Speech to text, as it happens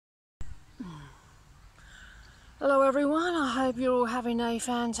Hello everyone, I hope you're all having a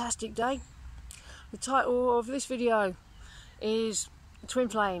fantastic day. The title of this video is Twin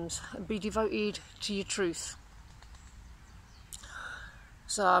Flames, be devoted to your truth.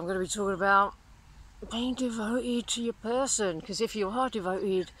 So I'm going to be talking about being devoted to your person, because if you are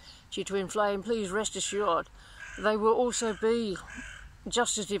devoted to your twin flame, please rest assured they will also be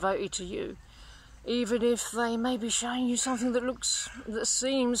just as devoted to you, even if they may be showing you something that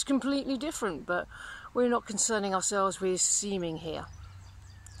seems completely different. But we're not concerning ourselves with seeming here.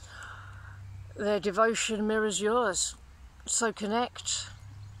 Their devotion mirrors yours, so connect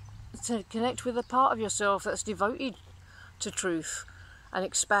with a part of yourself that's devoted to truth, and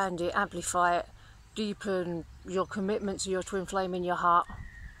expand it, amplify it, deepen your commitment to your twin flame in your heart.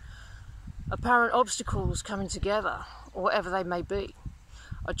 Apparent obstacles coming together, whatever they may be,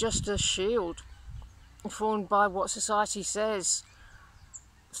 are just a shield formed by what society says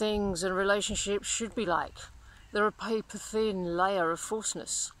things and relationships should be like. They're a paper-thin layer of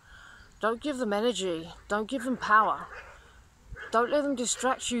falseness. Don't give them energy. Don't give them power. Don't let them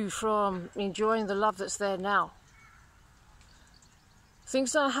distract you from enjoying the love that's there now.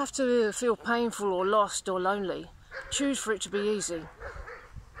 Things don't have to feel painful or lost or lonely. Choose for it to be easy.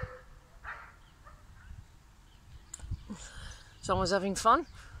 Someone's having fun?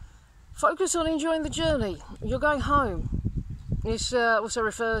 Focus on enjoying the journey. You're going home. This also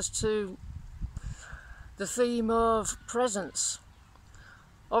refers to the theme of presence.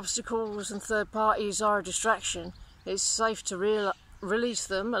 Obstacles and third parties are a distraction. It's safe to release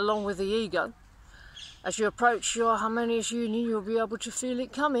them along with the ego. As you approach your harmonious union, you'll be able to feel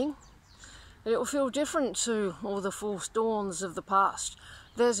it coming. It will feel different to all the false dawns of the past.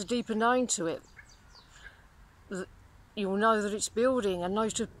 There's a deeper knowing to it. You will know that it's building, a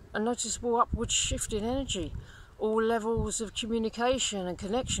noticeable upward shift in energy. All levels of communication and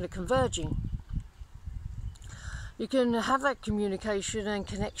connection are converging. You can have that communication and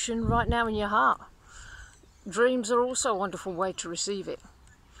connection right now in your heart. Dreams are also a wonderful way to receive it.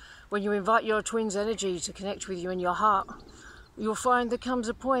 When you invite your twin's energy to connect with you in your heart, you'll find there comes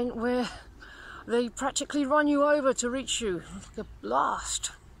a point where they practically run you over to reach you like a blast.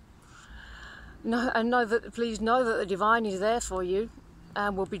 Please know that the divine is there for you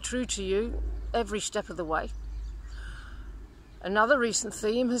and will be true to you every step of the way. Another recent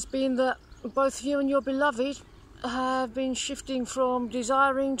theme has been that both you and your beloved have been shifting from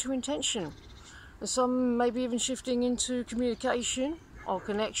desiring to intention. And some maybe even shifting into communication or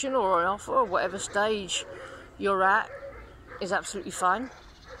connection or an offer, or whatever stage you're at is absolutely fine.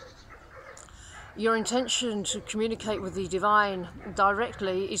 Your intention to communicate with the divine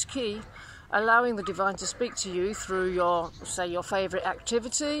directly is key, allowing the divine to speak to you through your favourite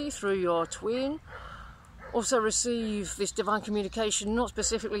activity, through your twin. Also receive this divine communication not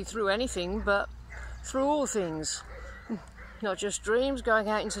specifically through anything, but through all things. Not just dreams, going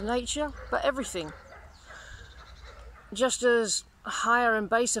out into nature, but everything. Just as higher and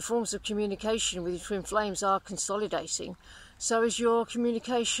baser forms of communication with your twin flames are consolidating, so is your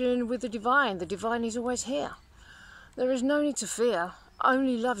communication with the divine. The divine is always here. There is no need to fear,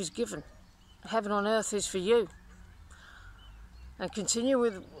 only love is given. Heaven on earth is for you. And continue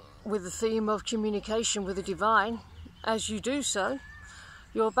with the theme of communication with the divine. As you do so,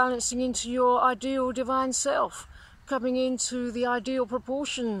 you're balancing into your ideal divine self, coming into the ideal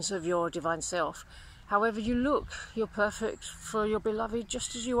proportions of your divine self. However you look, you're perfect for your beloved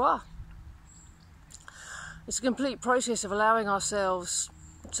just as you are. It's a complete process of allowing ourselves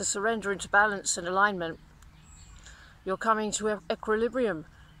to surrender into balance and alignment. You're coming to equilibrium.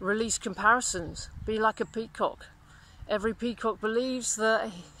 Release comparisons. Be like a peacock. Every peacock believes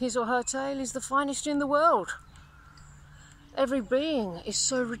that his or her tail is the finest in the world. Every being is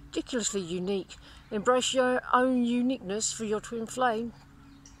so ridiculously unique. Embrace your own uniqueness for your twin flame.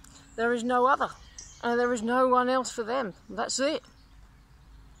 There is no other, and there is no one else for them. That's it.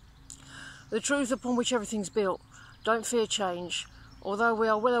 The truth upon which everything's built. Don't fear change. Although we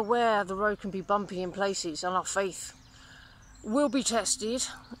are well aware the road can be bumpy in places, and our faith will be tested,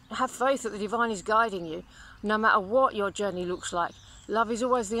 have faith that the divine is guiding you. No matter what your journey looks like, love is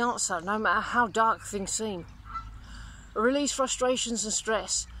always the answer, no matter how dark things seem. Release frustrations and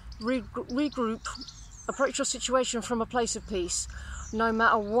stress. Regroup. Approach your situation from a place of peace. No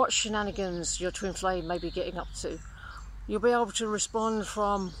matter what shenanigans your twin flame may be getting up to, you'll be able to respond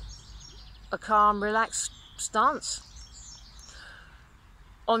from a calm, relaxed stance.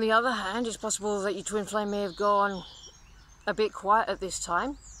 On the other hand, it's possible that your twin flame may have gone a bit quiet at this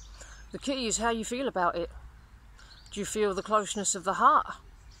time. The key is how you feel about it. Do you feel the closeness of the heart?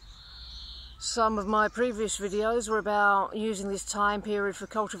 Some of my previous videos were about using this time period for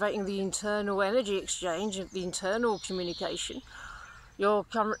cultivating the internal energy exchange, the internal communication.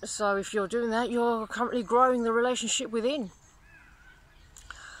 So if you're doing that, you're currently growing the relationship within.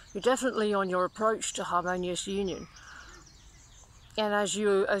 You're definitely on your approach to harmonious union. And as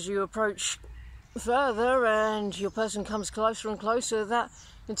you approach further and your person comes closer and closer, that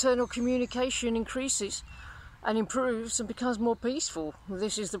internal communication increases and improves and becomes more peaceful.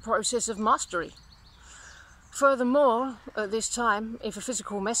 This is the process of mastery. Furthermore, at this time, if a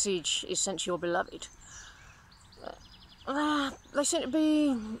physical message is sent to your beloved, they seem to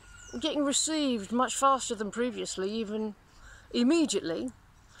be getting received much faster than previously, even immediately.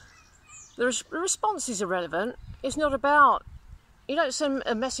 The response is irrelevant. It's not about, you don't send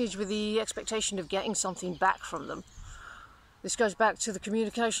a message with the expectation of getting something back from them. This goes back to the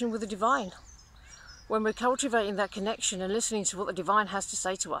communication with the divine. When we're cultivating that connection and listening to what the divine has to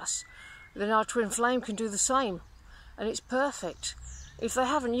say to us, then our twin flame can do the same. And it's perfect. If they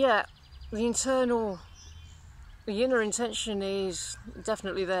haven't yet, the inner intention is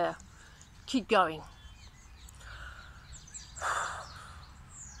definitely there. Keep going.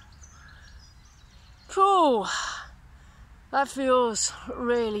 Cool. That feels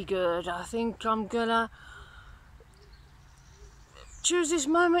really good. I think I'm gonna choose this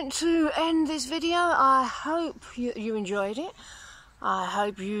moment to end this video. I hope you enjoyed it. I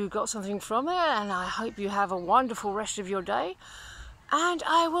hope you got something from it, and I hope you have a wonderful rest of your day. And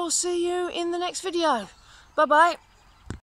I will see you in the next video. Bye bye.